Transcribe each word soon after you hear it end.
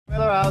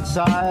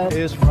outside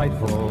is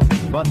frightful,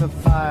 but the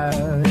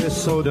fire is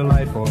so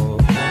delightful.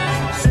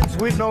 Since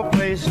we've no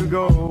place to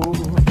go,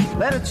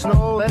 let it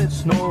snow, let it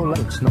snow, let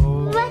it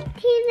snow.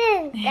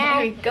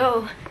 There we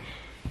go.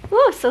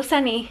 Woo, so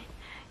sunny.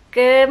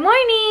 Good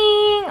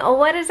morning.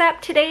 What is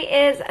up?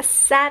 Today is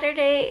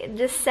Saturday,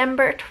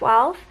 December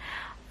 12th.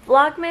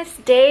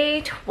 Vlogmas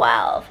day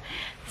 12.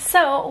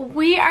 So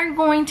we are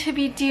going to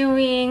be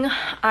doing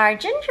our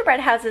gingerbread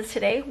houses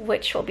today,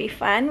 which will be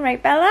fun,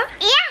 right, Bella?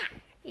 Yeah.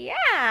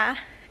 Yeah.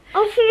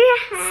 Okay.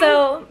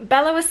 So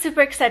Bella was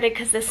super excited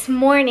because this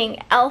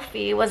morning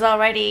Elfie was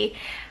already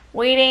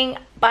waiting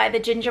by the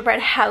gingerbread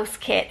house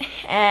kit,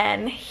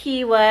 and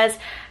he was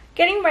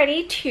getting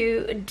ready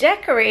to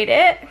decorate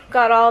it.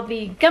 Got all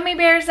the gummy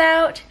bears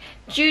out,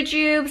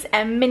 jujubes,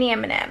 and mini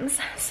M&Ms.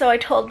 So I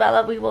told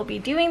Bella we will be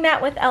doing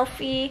that with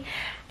Elfie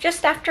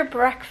just after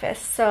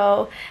breakfast.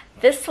 So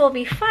this will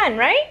be fun,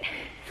 right?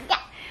 Yeah.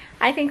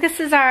 I think this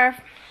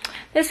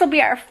will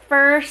be our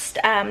first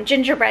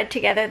gingerbread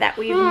together that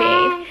we've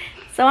made.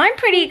 So I'm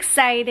pretty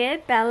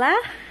excited. Bella,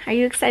 are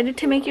you excited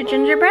to make your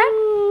gingerbread?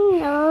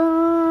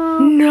 No.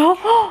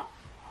 No?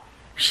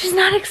 She's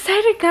not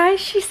excited, guys.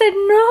 She said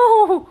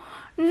no.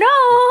 No.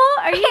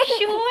 Are you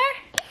sure?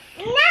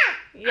 No.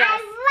 Yes.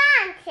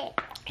 I want it.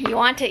 You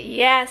want it?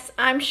 Yes.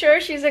 I'm sure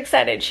she's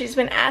excited. She's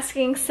been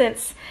asking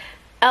since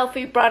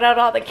Elfie brought out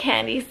all the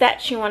candies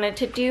that she wanted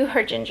to do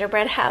her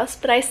gingerbread house.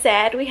 But I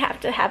said we have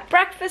to have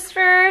breakfast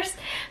first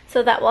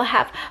so that we'll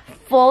have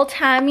full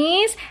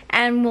tummies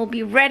and we'll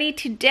be ready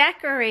to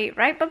decorate.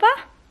 Right, Baba?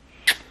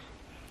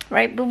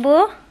 Right,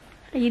 Boo-Boo?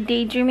 Are you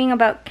daydreaming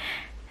about...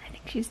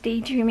 She's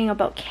daydreaming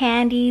about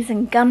candies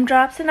and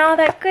gumdrops and all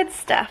that good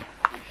stuff.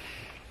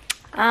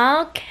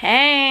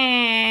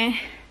 Okay.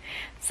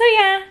 So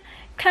yeah,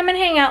 come and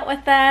hang out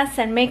with us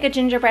and make a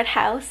gingerbread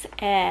house,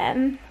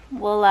 and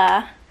we'll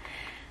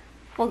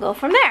go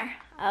from there.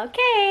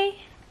 Okay.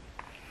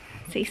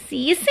 Say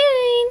see you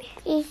soon.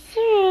 See you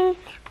soon.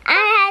 I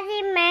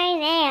have my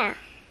nail.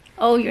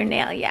 Oh, your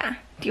nail, yeah.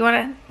 Do you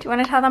wanna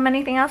tell them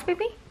anything else,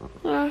 baby?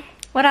 Yeah.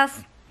 What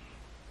else?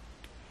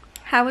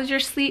 How was your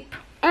sleep?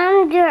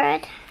 I'm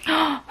good.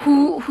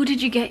 Who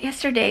did you get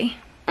yesterday?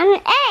 An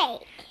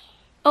 8.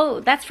 Oh,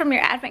 that's from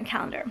your advent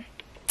calendar.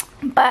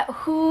 But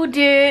what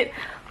did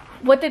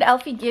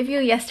Elfie give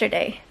you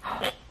yesterday?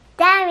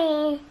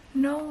 Daddy.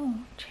 No,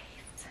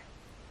 jeez.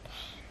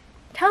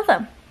 Tell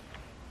them.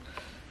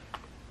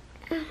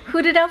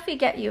 Who did Elfie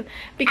get you?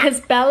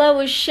 Because Bella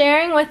was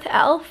sharing with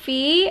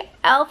Elfie.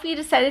 Elfie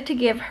decided to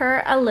give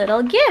her a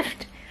little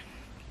gift.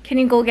 Can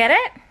you go get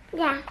it?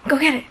 Yeah. Go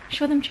get it.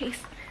 Show them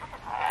Chase.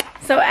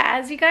 So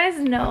as you guys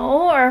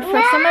know, or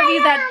for some of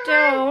you that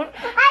don't...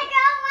 I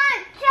don't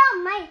want to show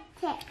my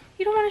tip.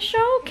 You don't want to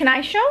show? Can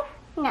I show?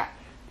 No.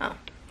 Oh,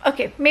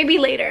 okay, maybe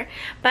later.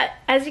 But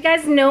as you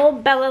guys know,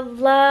 Bella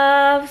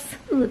loves...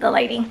 Ooh, the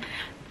lighting.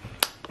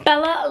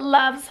 Bella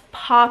loves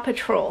Paw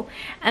Patrol.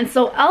 And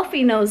so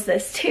Elfie knows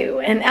this too.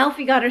 And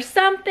Elfie got her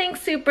something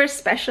super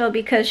special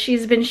because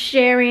she's been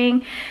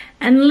sharing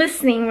and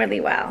listening really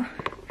well.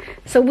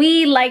 So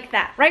we like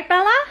that. Right,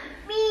 Bella?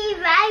 We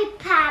like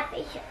Paw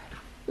Patrol.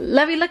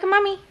 Love you, look at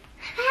mommy.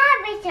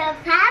 Paw Patrol,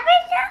 Paw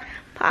Patrol.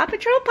 Paw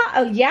Patrol,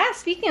 oh yeah,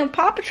 speaking of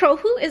Paw Patrol,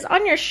 who is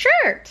on your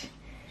shirt?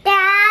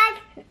 Dad,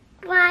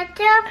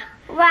 Water,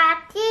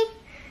 Rocky,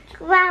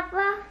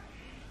 Rubber,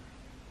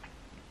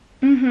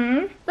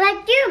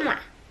 Zuma.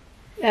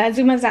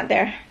 Zuma's not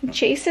there.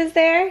 Chase is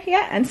there,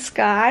 yeah, and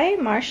Sky,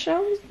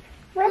 Marshall,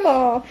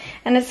 Rebel.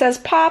 And it says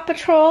Paw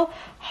Patrol,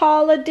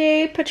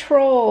 Holiday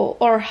Patrol,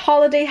 or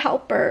Holiday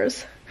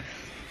Helpers.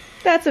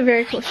 That's a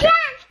very cool shirt.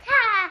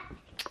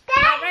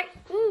 Alright.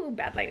 Ooh,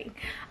 bad lighting.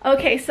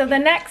 Okay, so the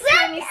next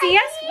time you see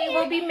us, we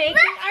will be making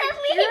our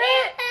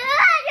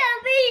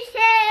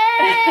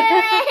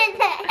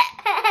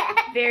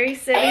Very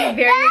silly,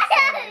 very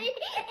excited.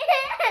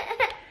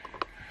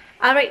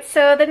 Alright,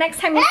 so the next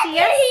time you see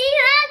us,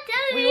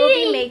 we will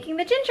be making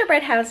the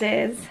gingerbread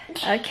houses.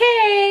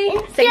 Okay,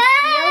 say see you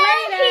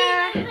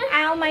later.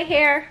 Ow, my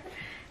hair.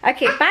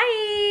 Okay,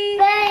 bye.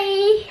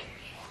 Bye.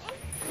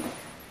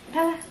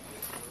 Bella.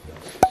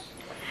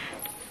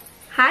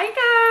 Hi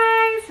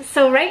guys!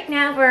 So right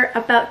now we're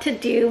about to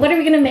do, what are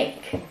we gonna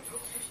make? Can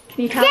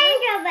you tell me?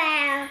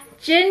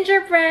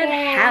 Gingerbread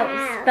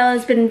house.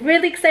 Bella's been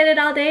really excited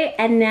all day,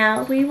 and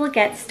now we will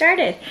get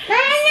started.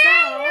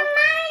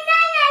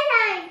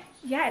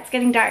 Yeah, it's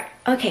getting dark.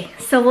 Okay,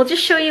 so we'll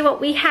just show you what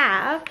we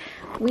have.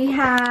 We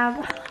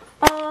have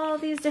all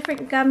these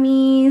different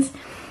gummies,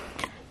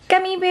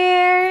 gummy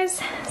bears,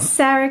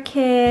 Sour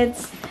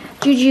Kids,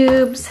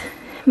 jujubes,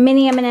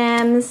 mini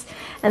M&Ms,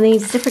 and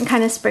these different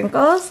kind of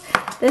sprinkles.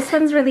 This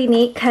one's really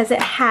neat because it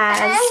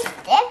has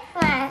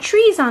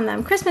trees on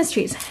them, Christmas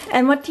trees.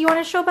 And what do you want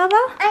to show, Bella?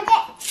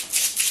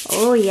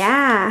 Oh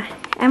yeah.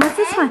 And what's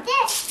this one?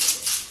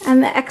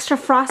 And the extra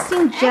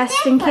frosting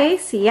just in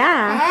case.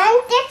 Yeah.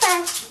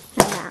 And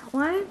that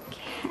one.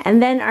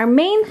 And then our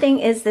main thing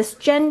is this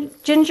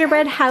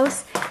gingerbread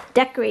house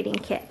decorating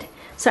kit.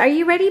 So are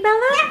you ready,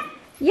 Bella?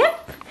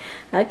 Yep.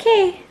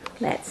 Okay,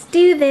 let's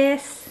do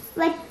this.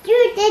 Let's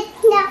do this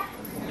now.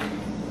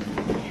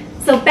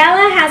 So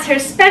Bella has her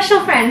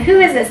special friend.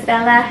 Who is this,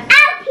 Bella?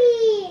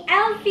 Alfie!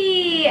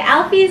 Alfie!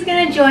 Alfie is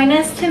gonna join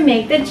us to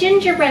make the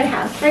gingerbread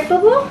house, right, Boo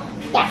Boo?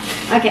 Yeah.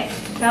 Okay,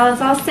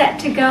 Bella's all set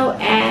to go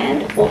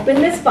and open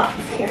this box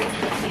here.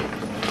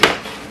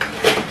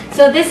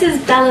 So this is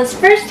Bella's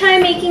first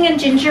time making a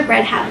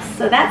gingerbread house.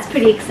 So that's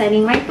pretty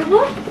exciting, right, Boo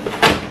Boo?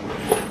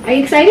 Are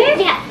you excited?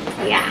 Yeah.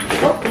 Yeah.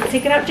 Oh, let's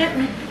take it out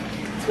gently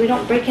so we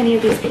don't break any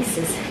of these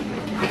pieces.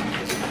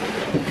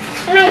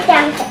 My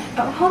thumb.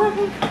 Oh, hold on.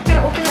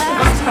 Gotta open up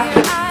this top.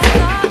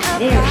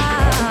 There we go.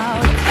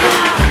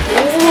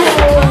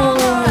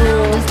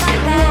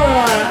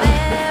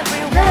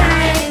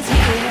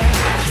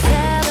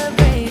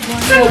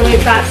 So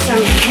we've got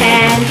some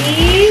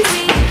candies.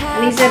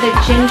 And these are the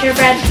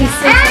gingerbread pieces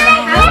of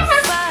the house.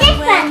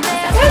 This one.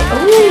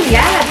 Oh,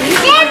 yeah.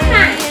 These This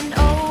one.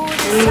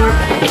 and more.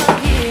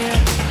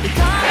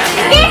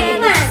 This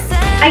one.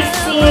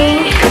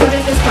 Icing. What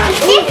is this one?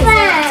 This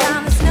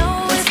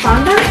one. This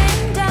fondant?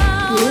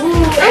 Ooh,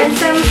 and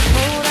some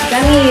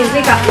gummies.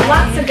 We got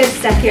lots of good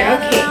stuff here.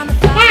 Okay.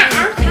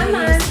 Yeah. Come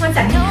on. One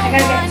second. I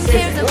gotta get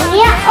scissors.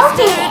 Yeah,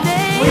 open it.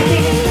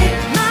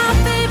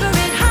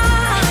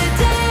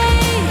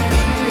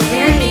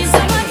 Very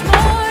excited.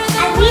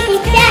 I'm really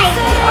excited.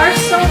 We are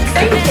so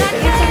excited.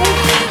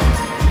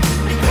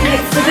 Okay,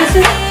 so this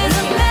is what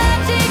we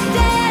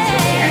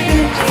are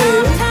gonna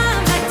do.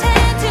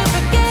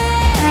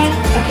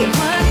 Okay.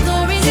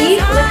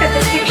 See, look at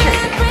this picture.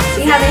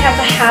 See how they have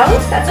the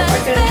house? That's what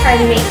we're gonna try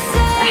to make.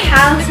 The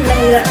house, and then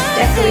we let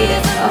decorate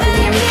it. Oh,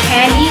 and we have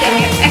candy, and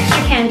we have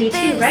extra candy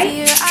too, right?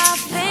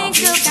 And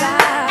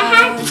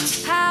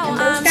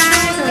those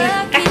guys, and we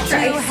have extra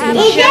icing.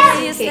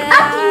 Is it?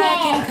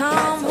 Okay.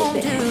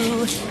 Open it.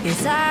 Let's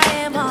open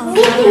it.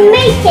 We can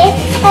make it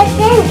a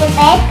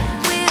gingerbread.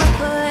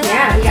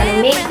 Yeah, we gotta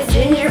make the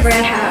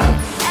gingerbread house.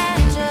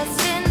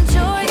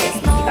 Okay,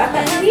 you got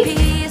that,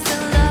 Ruby?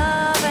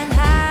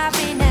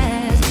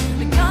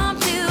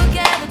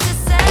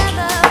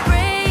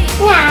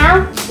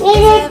 Now,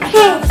 need a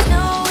pen.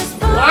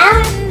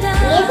 Now,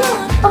 need to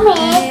open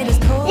it.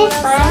 This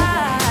one.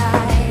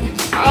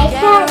 I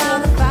can.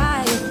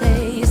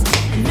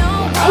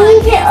 I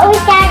need to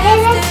open that.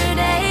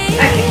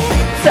 Okay,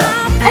 so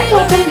I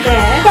opened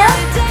this.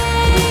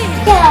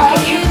 So,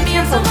 Okay, be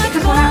careful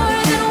because we're not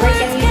going to break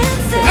any of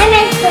these pieces. I'm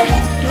going to put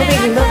it. No,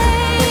 baby, look.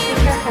 Be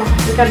careful.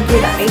 We gotta do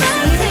the icing.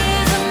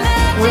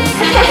 One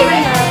second.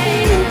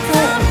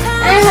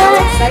 I'm going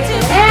to put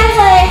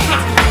it.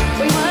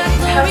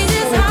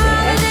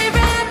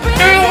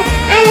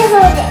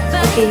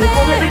 Okay, you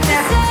hold it like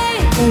that.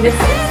 And this is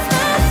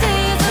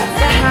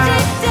the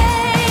house.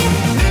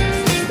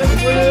 The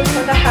roof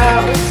of the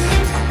house.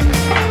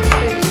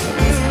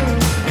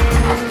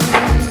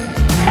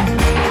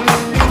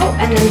 Oh,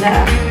 and then the,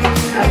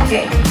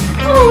 okay.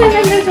 Oh, and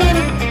then there's a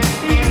little,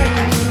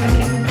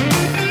 okay.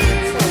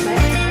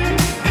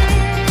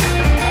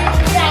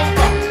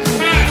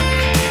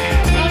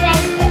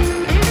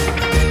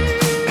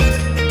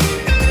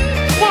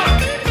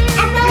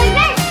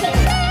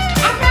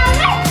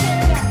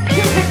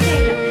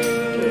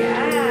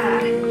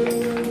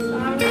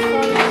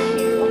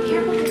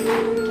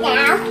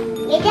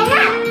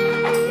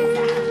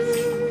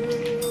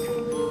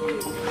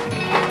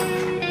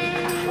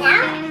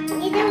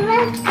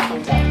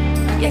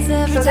 So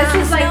let's, so this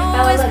is like,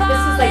 Bella, look,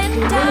 this is like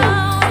glue.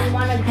 We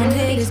want to glue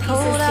these pieces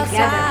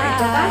together, right,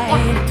 Bella?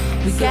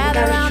 So we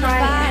gotta try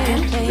and...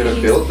 You're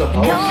gonna build the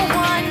house?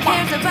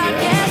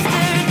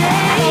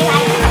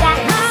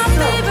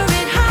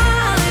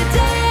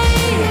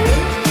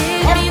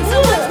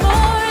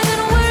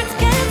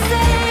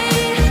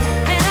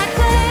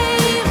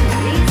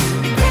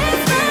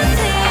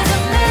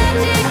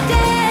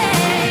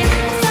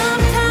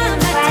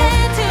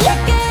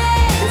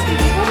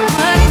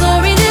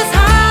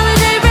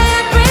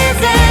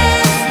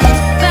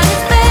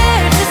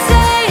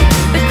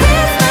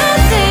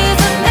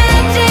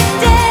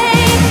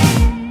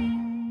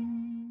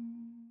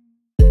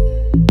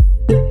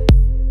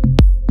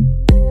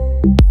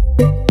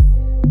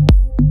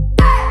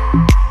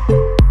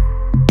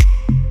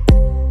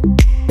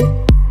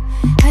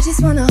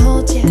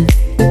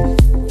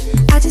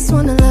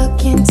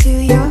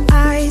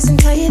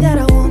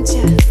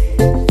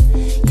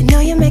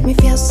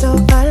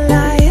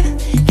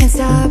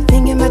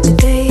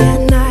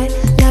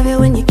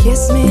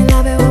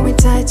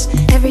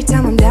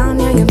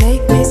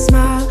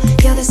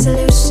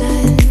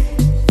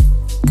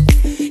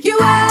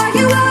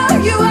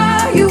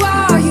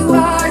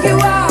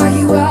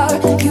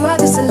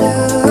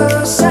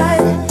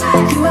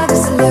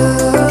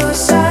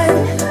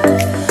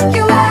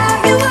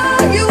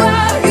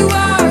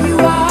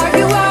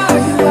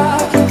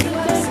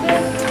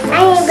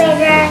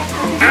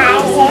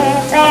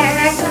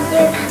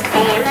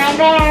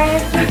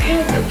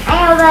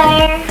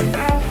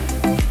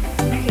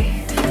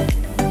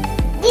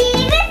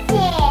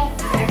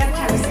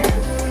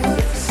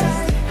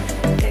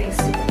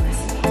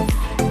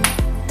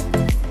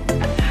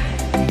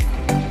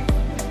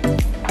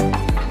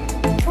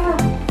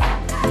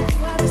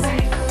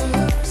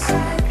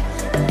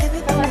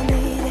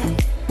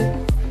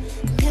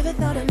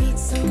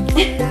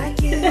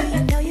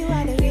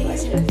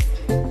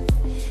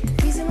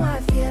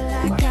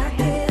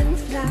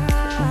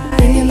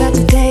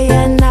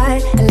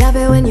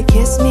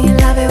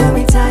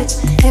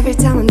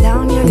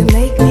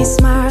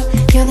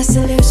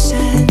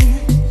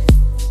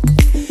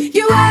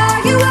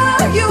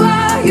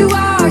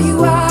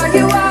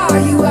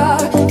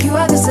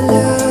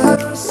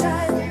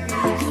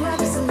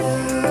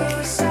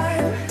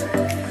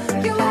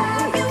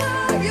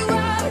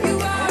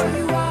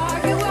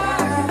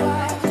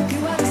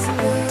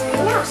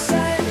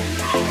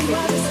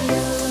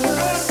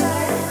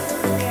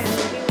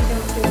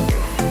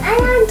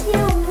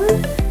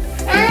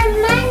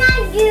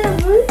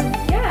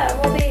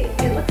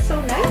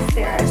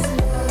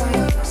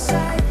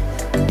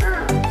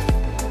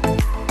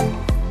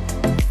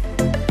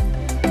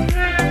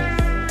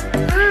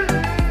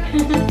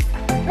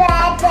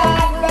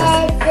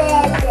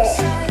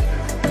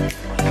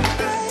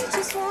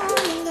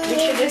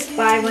 just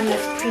buy one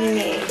that's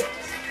pre-made.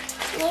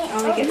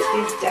 All we get to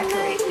do is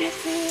decorate.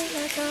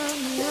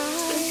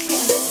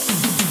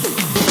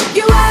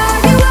 You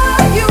are the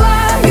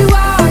solution.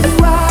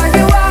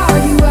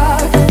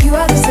 You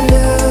are the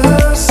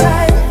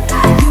solution.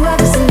 You are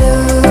the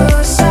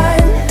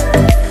solution.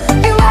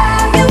 You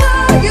are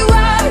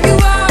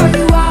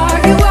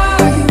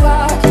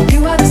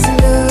the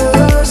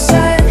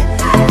solution.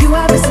 You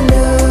are the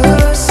solution.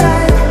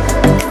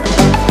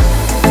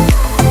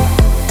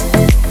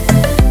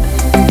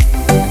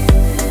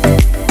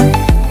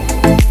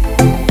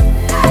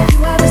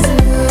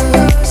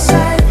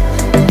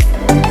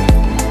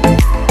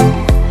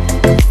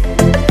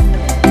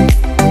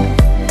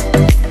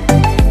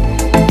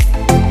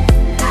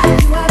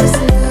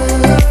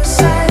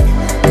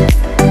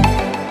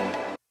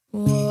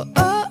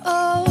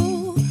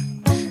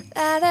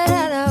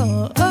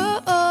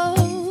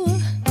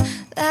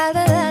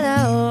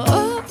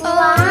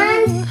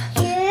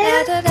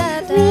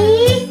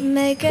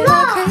 Making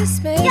our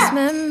Christmas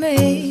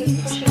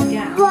memories.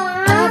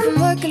 I've been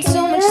working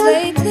so much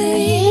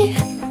lately,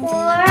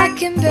 I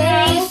can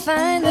barely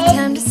find the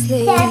time to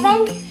sleep.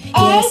 Yeah,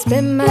 I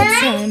spend my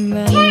time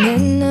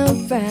running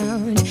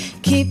around,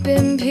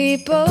 keeping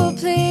people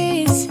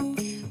pleased.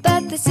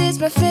 But this is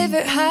my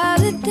favorite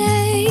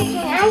holiday.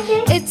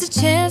 It's a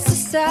chance to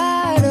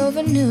start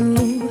over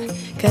new,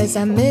 'cause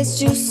I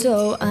missed you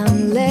so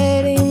I'm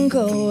letting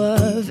go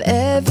of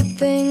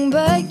everything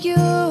but you.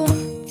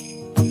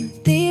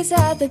 These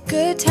are the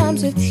good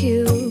times with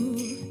you.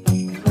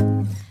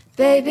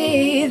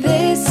 Baby,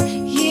 this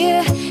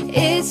year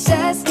it's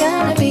just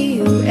gonna be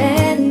you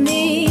and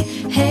me.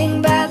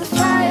 Hang by the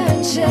fire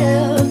and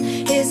chill.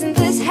 Isn't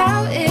this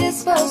how it's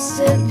supposed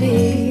to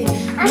be?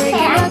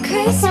 Making our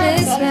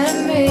Christmas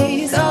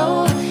memories.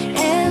 Oh,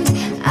 and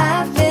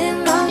I've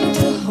been longing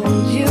to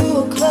hold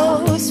you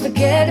close.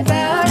 Forget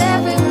about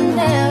everyone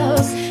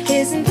else.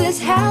 Isn't this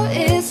how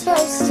it's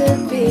supposed to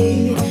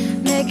be?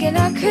 Making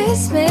our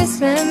Christmas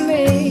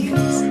memories.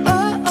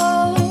 Oh,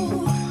 oh,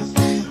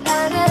 la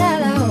la la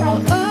la,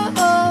 oh,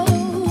 oh,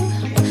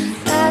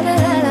 la la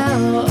la la,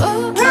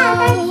 oh, oh,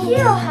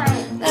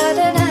 la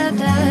la la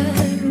la.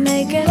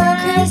 Making our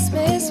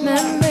Christmas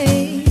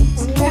memories.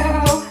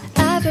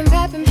 I've been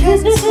wrapping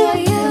presents for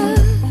you.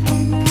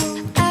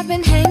 I've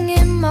been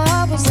hanging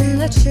marbles in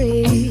the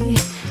tree,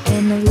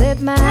 and I've lit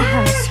my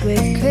house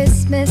with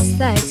Christmas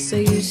lights. So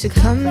you should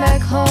come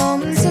back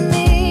home to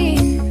me.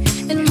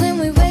 And when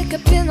we wake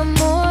up in the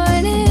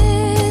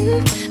morning,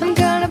 I'm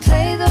gonna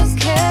play those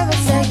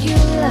carols that you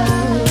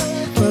love.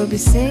 We'll be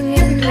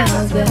singing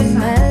all the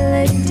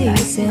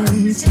melodies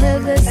until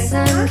the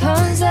sun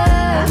comes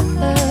up.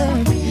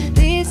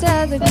 These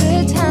are the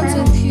good times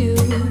with you.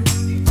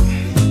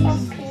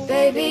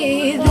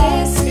 Baby,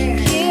 this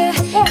year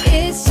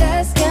it's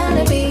just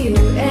gonna be you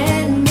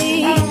and me.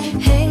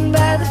 Hang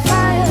by the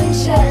fire and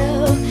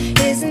chill.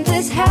 Isn't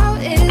this how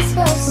it's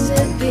supposed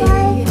to be?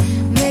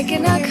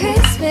 Making our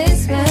Christmas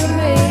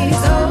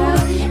memories. Oh,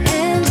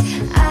 and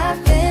I've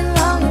been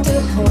longing to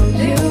hold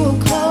you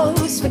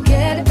close.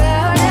 Forget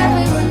about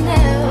everyone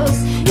else.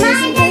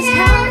 Isn't this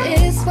how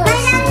it's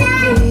supposed to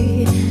be?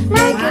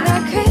 Making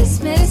our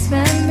Christmas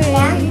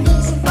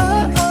memories.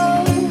 Oh,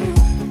 oh,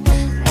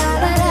 la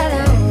la la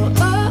la,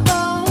 oh,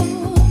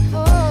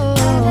 oh,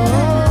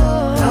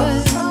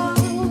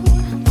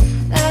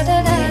 la la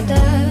la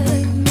la.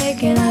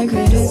 Making our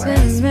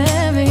Christmas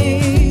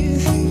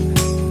memories.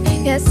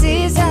 Yes,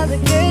 these are the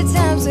good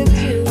times with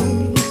you.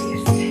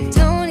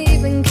 Don't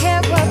even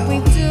care what we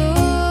do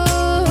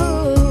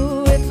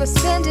if I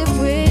spend it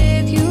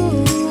with you.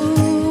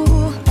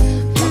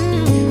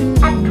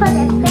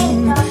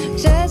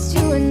 Just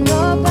you and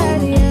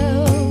nobody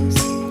else.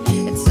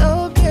 It's so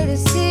good to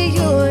see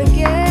you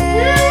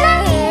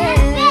again.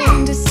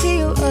 To see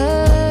you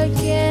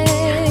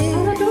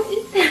again.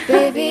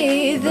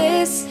 Baby,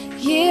 this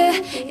year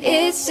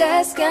it's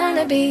just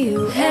gonna be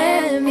you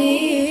and me.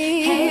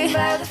 Hang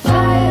by the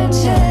fire,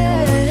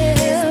 chill.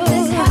 Isn't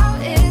this how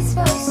it's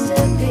supposed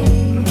to be?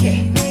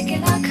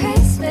 Making our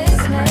Christmas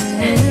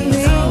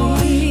memories.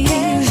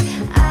 And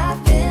I've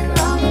been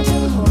longing to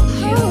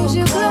hold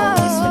you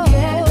close.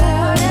 Forget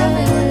about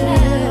everyone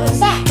else.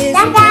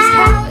 Isn't this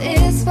how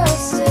it's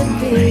supposed to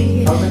be?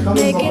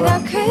 Making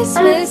our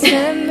Christmas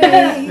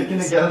memories. Sticking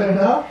together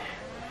now?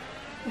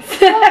 You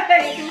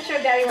can show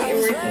Daddy what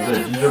you're working. Is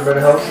it gingerbread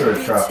house or a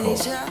trap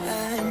house?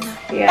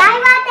 Yeah.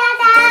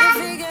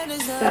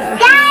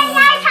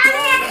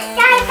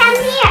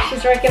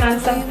 She's working on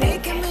something.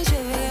 Very.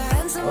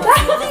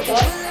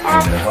 I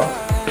don't know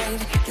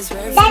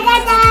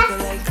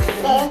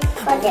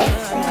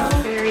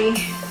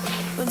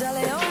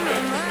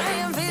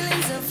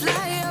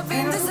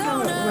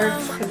how it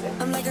works because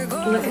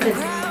look at this,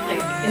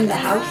 like in the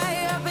house.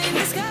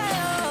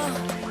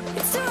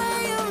 It's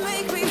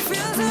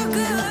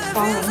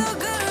falling. It's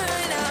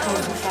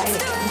falling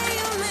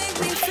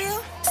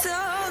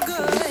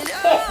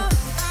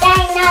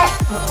inside again.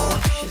 Uh-oh,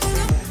 she's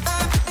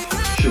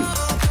Shoot.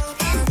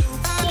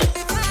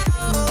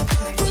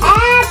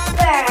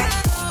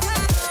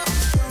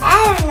 I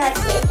don't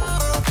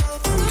know.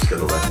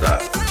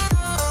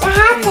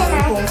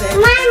 it.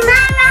 Mama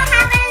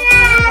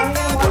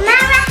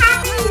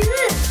having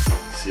roof.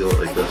 Seal it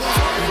like this.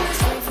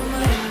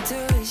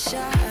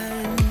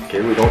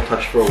 Okay, we don't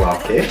touch for a while,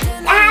 okay?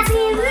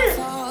 Having roof.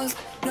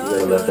 You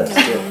gotta let that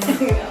seal.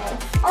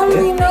 Oh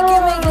no.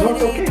 No,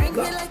 it's okay.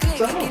 Look,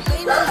 it's a house.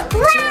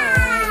 Wow.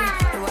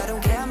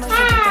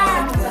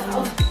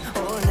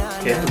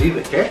 Okay, leave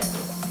it, okay?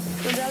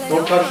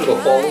 Don't touch it, it'll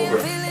fall over.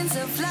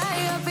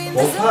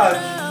 Won't touch.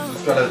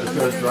 Just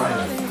gotta dry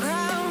it.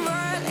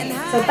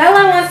 So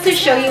Bella wants to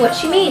show you what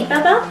she made.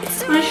 Bella, want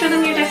to show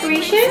them your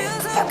decoration?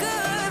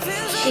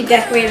 She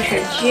decorated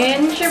her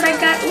gingerbread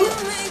guy. Oops.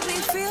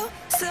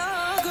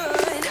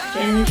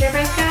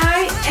 Gingerbread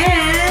guy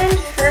and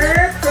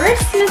her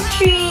Christmas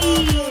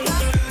tree.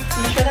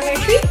 Want to show them your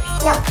tree?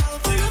 No.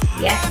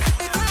 Yes.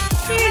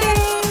 Here it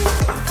is.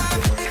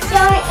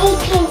 Don't eat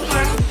pink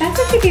candy. That's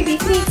okay, baby. You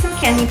can eat some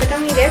candy, but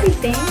don't eat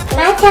everything.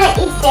 My time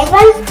eat that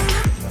one.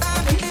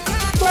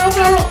 My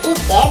time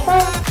eat that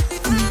one.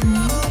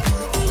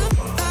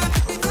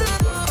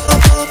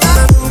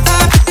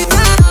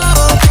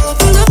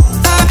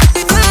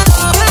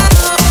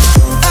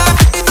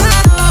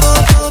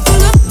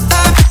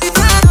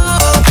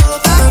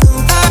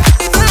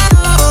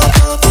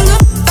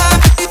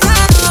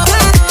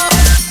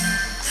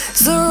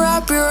 So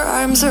wrap your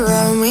arms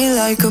around me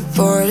like a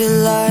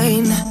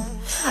borderline.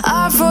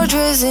 Our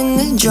fortress in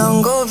the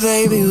jungle,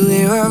 baby,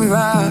 we're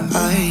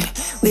alright.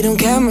 We don't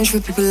care much for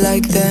people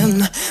like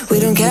them. We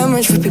don't care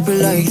much for people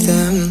like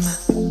them.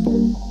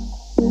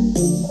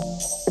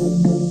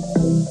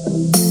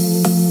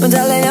 But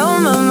darling,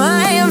 on my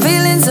mind, I'm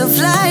feeling so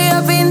fly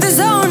up in the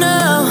zone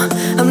now.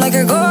 I'm like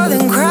a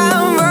golden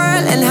crown,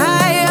 whirling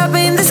high up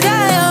in the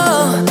sky.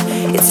 Oh,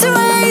 it's the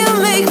way you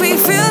make me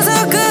feel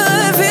so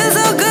good, feel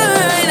so good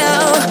right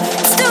now.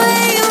 It's the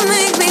way you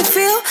make me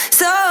feel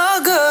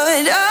so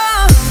good. Oh.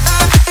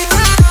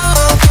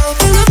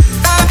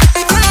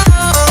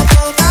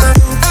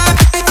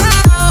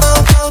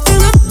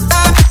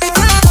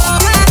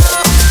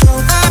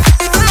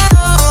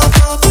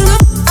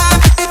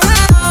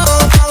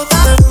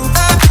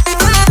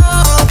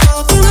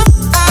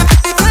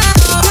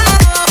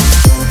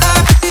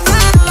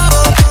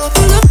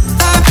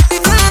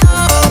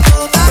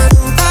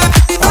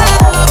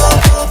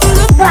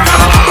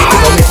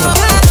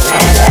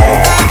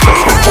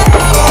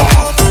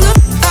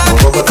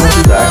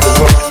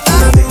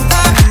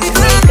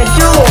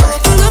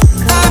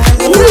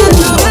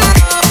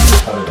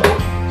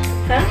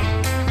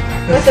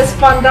 With this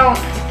fondant.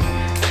 The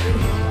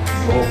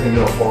whole thing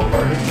will fall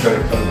apart. You try to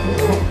cut it a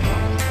little.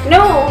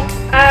 No,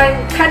 I'm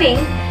cutting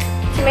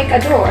to make a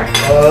door.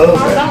 Oh,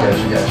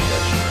 Fondant.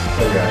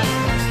 gosh.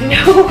 No,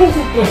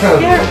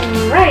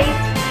 you're right.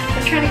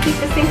 I'm trying to keep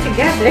this thing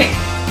together.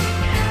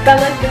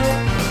 Bella, go.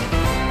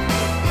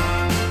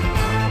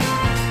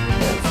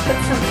 Let's put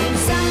some in.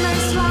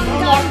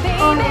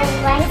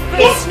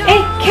 Yes,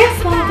 hey,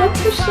 careful, don't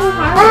push so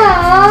hard.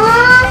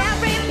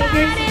 Okay,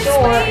 here's the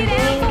door, a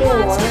green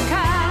door.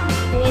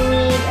 We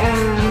need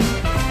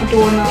a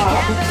doorknob.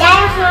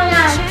 Dad, hold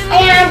on. I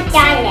am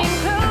done it.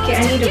 Okay,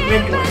 I need a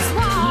red doorknob.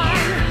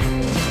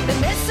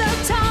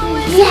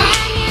 Yeah.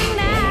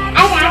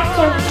 I got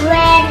the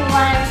red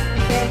one.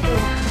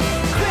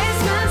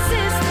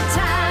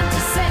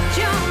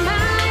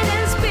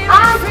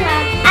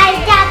 Awesome. I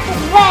got the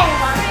red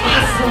one.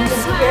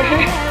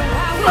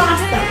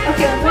 Awesome.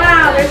 Okay,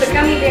 wow, there's a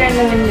gummy bear in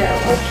the window.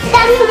 Okay.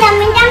 Dummy bear.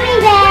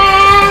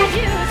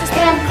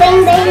 And bing,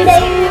 bing,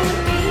 bing.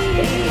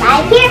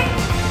 Right here.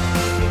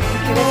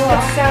 Okay, let's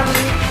put some.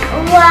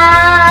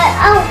 Wow.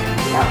 Oh,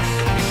 no.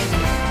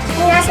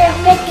 Not the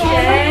big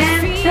one.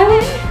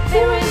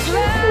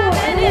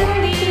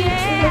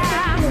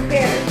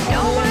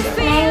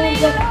 Let me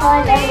get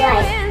all the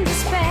light. Let's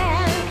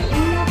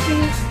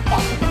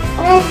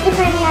see if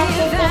I got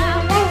the big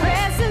one.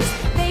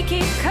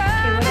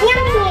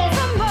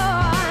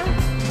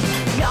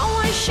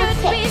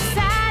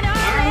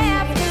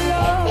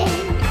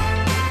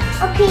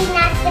 Okay,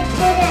 not the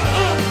put it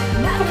in.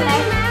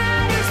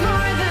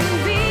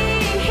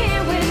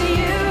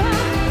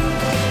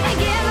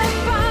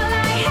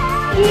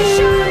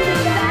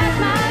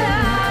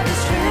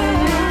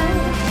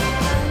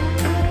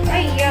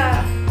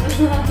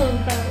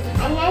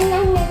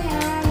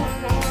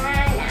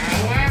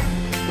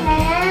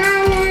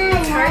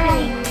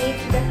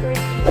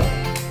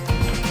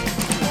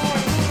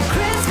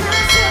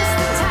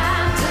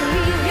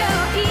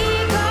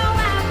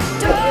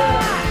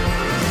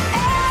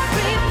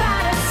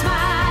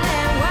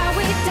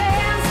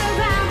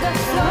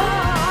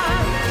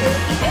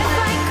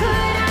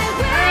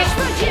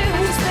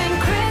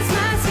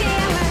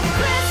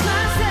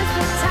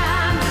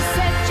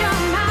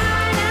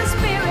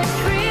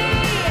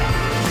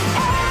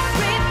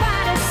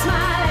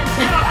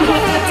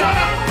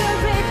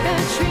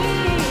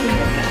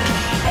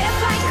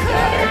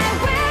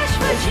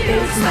 This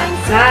is my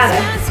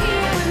daughter.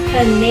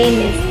 Her name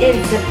is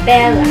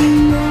Isabella.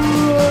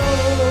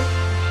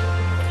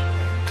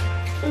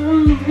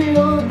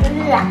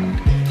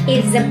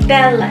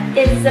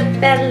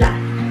 Isabella.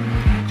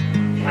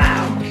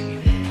 Wow.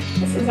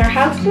 This is our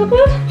house, boo boo.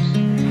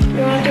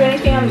 You want to do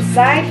anything on the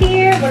side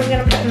here? What are we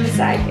gonna put on the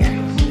side here?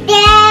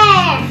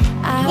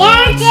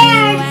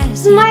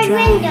 There's more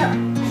window.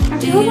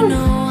 Do you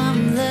know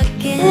I'm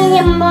looking?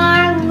 Need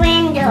more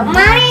window.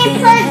 Mommy,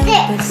 put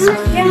this.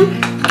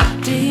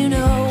 Do you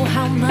know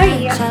how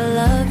much I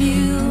love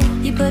you?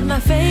 You put my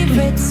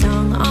favorite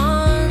song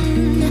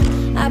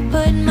on. I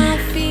put my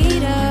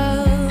feet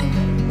up,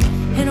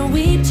 and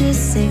we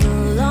just sing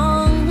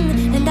along.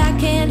 And I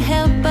can't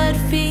help but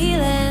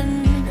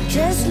feeling,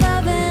 just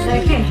loving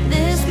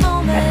this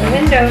moment. The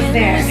window's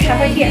there. How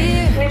about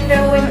here?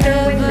 Window,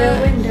 window,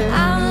 window, window.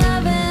 I'm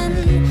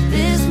loving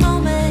this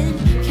moment.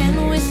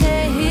 Can we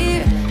stay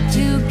here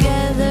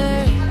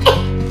together?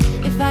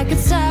 If I could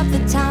stop the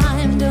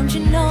time, don't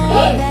you know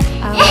that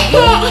I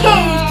would?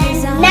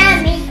 'Cause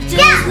I'm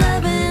just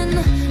loving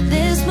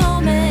this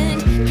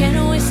moment. Can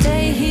we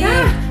stay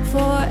here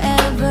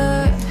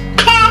forever?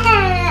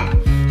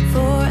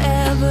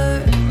 Forever.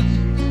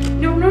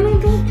 No, no, no,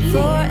 don't eat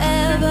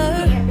Forever.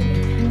 it.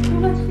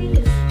 No,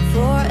 please.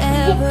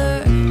 Forever.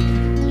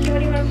 Okay, what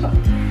do you want to put?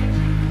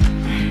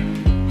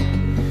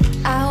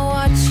 I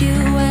watch you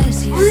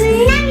as you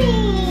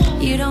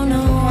sleep. You don't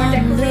know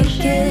I'm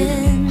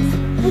looking.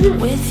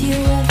 With you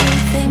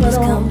everything is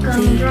Little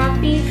complete.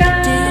 gumdroppy Do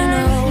guys. you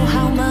know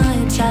how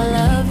much I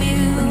love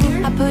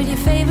you? I put your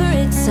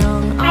favorite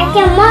song I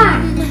can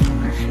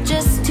on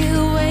just to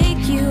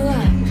wake you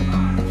up.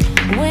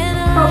 When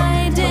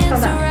I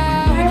dance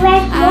around,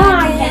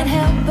 I can't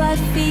help but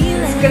feel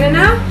Is it. it good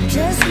enough?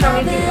 Just Shall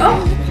we do?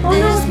 loving Oh,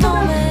 this no.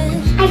 moment.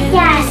 I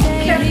got it. Stay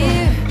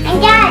here I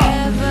got it.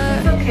 forever.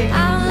 Okay.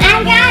 I'm I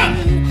got it.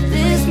 loving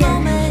this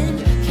moment.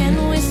 Can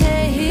we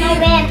stay here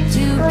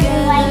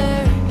together?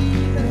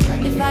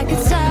 If I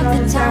could stop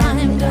the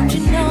time, don't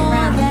you know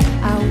that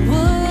I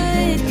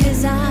would?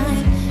 'Cause I'm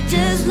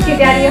just Okay,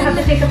 Daddy, you'll have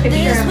to loving take a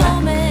picture this of it.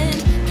 moment.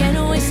 Can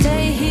we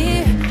stay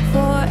here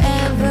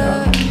forever?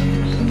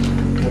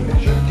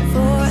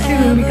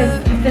 Soon, because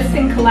Forever. if this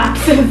thing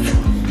collapses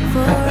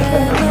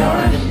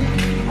Forever.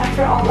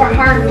 after all our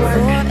hard work,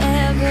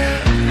 Forever.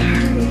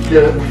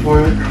 Get it before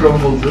it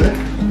crumbles, eh?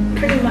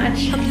 pretty much.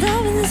 I'm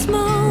loving this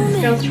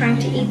moment. Girl's trying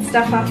to eat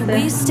stuff off We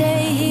the.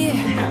 stay here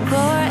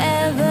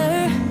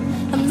forever.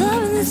 I'm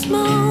loving this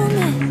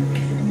moment.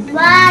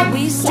 What?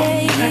 We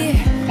stay here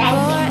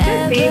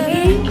Good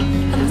baby.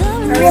 forever. I'm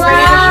loving Are we this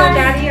ready to show moment.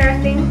 Daddy our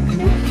thing?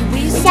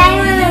 We stay Daddy,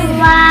 here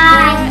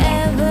why?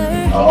 forever.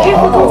 Oh,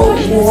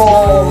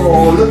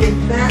 whoa, look at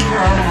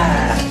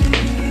that.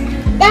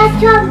 That's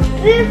so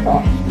beautiful.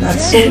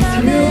 That's so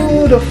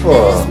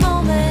beautiful. This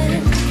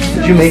moment.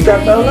 Did you make that,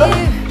 Bella?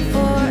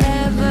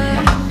 Forever.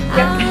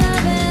 Yep. I'm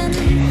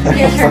loving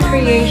Here's her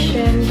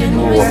creation.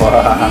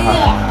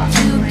 Wow.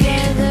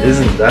 together.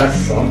 Isn't that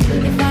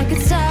something? If I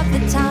could stop the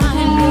time,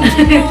 don't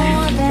you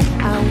know that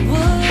I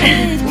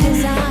would?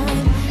 'Cause I'm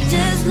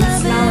just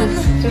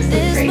loving just so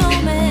this great.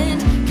 moment.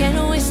 Can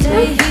we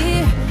stay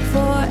here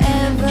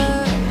forever?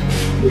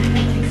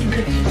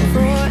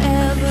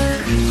 Forever.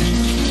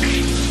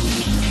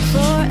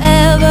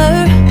 Forever.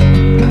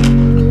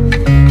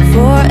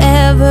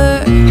 Forever.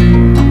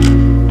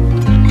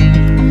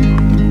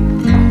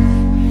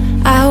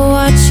 I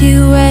watch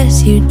you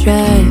as you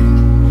drive.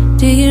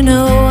 Do you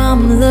know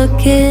I'm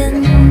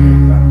looking?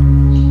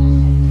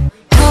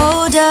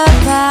 Hold up,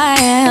 I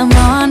am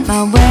on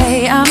my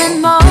way. I'm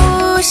in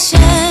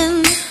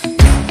motion.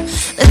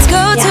 Let's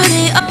go to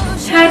the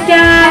ocean.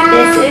 Ta-da!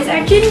 This is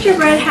our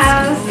gingerbread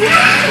house.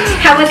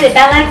 How was it,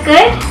 Bella?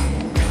 Good?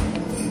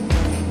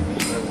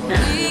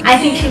 I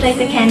think she liked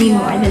the candy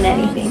more than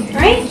anything,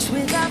 right?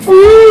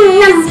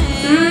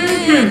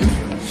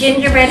 Mm-hmm.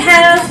 Gingerbread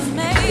house.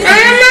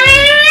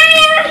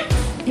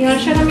 You want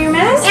to show them your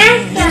mask?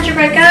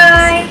 Gingerbread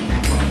guy.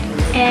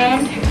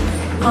 And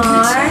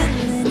our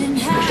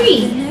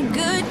tree.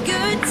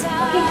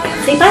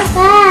 Say bye.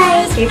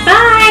 Bye. Say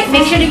bye.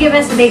 Make sure to give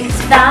us a big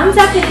thumbs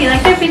up if you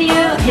liked our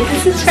video. Hit the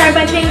subscribe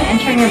button and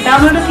turn your bell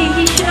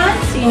notification on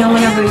so you know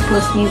whenever we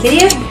post new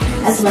videos,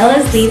 as well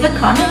as leave a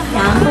comment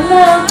down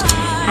below.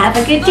 Have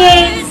a good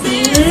day. See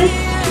you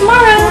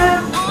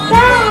tomorrow.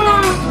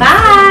 Bye.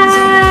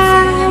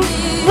 Bye.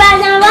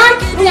 Number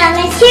 1,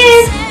 number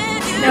 2.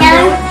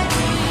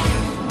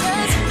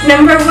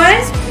 Number 1.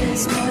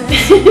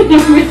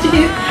 Number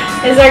 2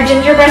 is our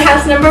gingerbread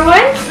house number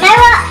 1.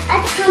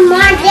 Come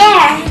on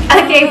there.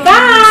 Okay, bye.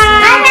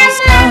 Bye,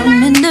 Mama.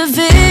 I'm in the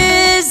video.